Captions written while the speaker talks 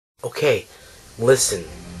Okay, listen,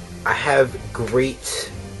 I have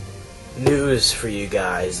great news for you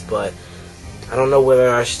guys, but I don't know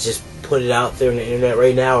whether I should just put it out there on the internet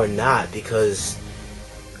right now or not, because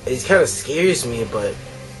it kind of scares me, but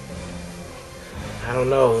I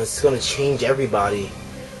don't know, it's gonna change everybody.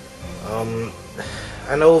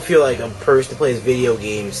 I know if you're like a person who plays video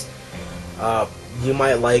games, you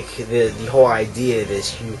might like the whole idea of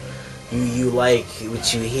this, you like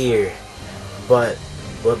what you hear, but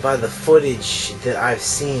by the footage that I've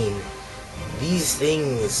seen, these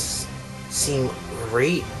things seem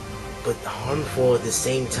great but harmful at the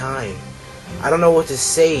same time. I don't know what to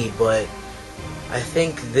say, but I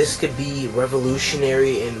think this could be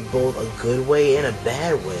revolutionary in both a good way and a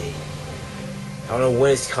bad way. I don't know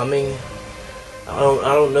when it's coming. I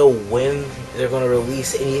don't know when they're gonna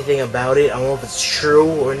release anything about it. I don't know if it's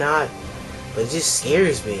true or not, but it just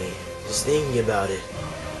scares me just thinking about it.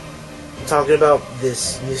 I'm talking about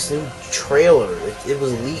this new trailer. It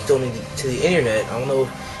was leaked to the internet. I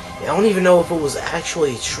don't even know if it was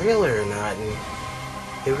actually a trailer or not, and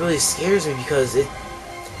it really scares me because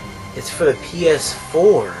it's for the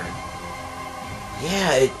PS4.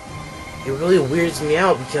 Yeah, it really weirds me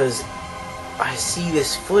out because I see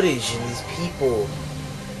this footage and these people,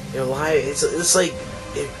 they're live. It's like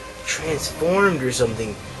it transformed or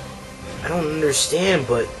something. I don't understand,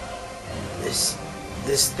 but this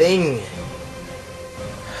thing,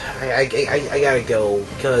 I gotta go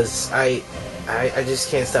because I just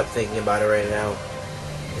can't stop thinking about it right now.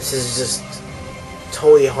 This is just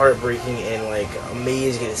totally heartbreaking and like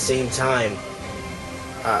amazing at the same time.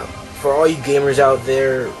 For all you gamers out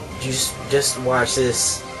there, just watch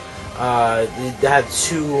this. They have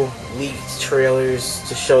 2 leaked trailers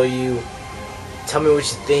to show you. Tell me what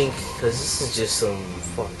you think, because this is just some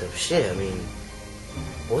fucked up shit. I mean,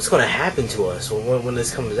 what's gonna happen to us when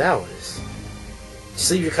this comes out? Just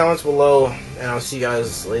leave your comments below, and I'll see you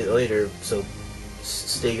guys later. So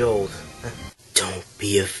stay gold. Don't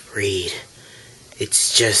be afraid.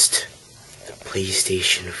 It's just the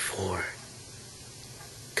PlayStation 4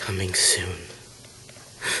 coming soon.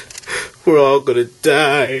 We're all gonna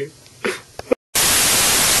die.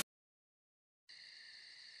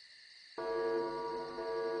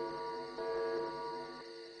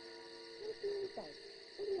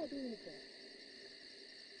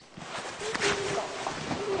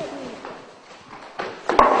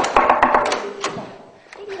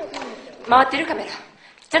回ってるカメラ。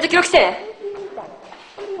ちゃんと記録してね。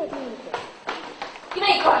今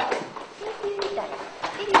行こう。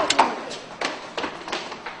急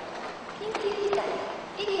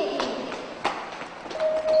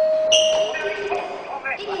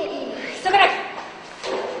がなきゃ。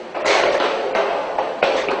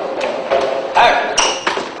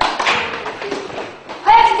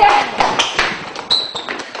早く来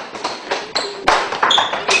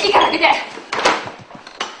て。いいから開けて。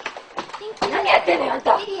何やってんのよあん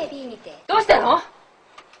た。どうしたの？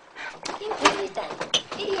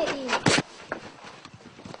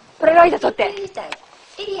これライダー取って。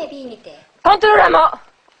コントローラーも。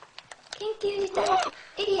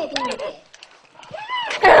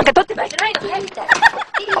なんか取ってないじゃないの？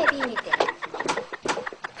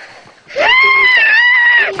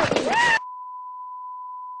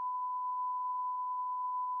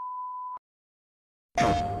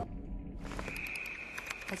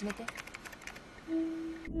始めて。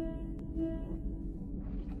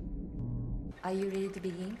Are you ready to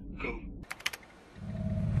begin? Go.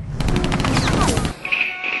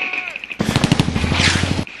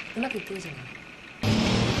 うまくいってるじゃない。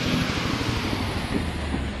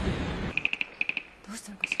どうし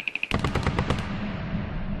たのかしら。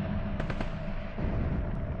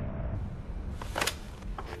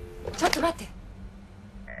ちょっと待って。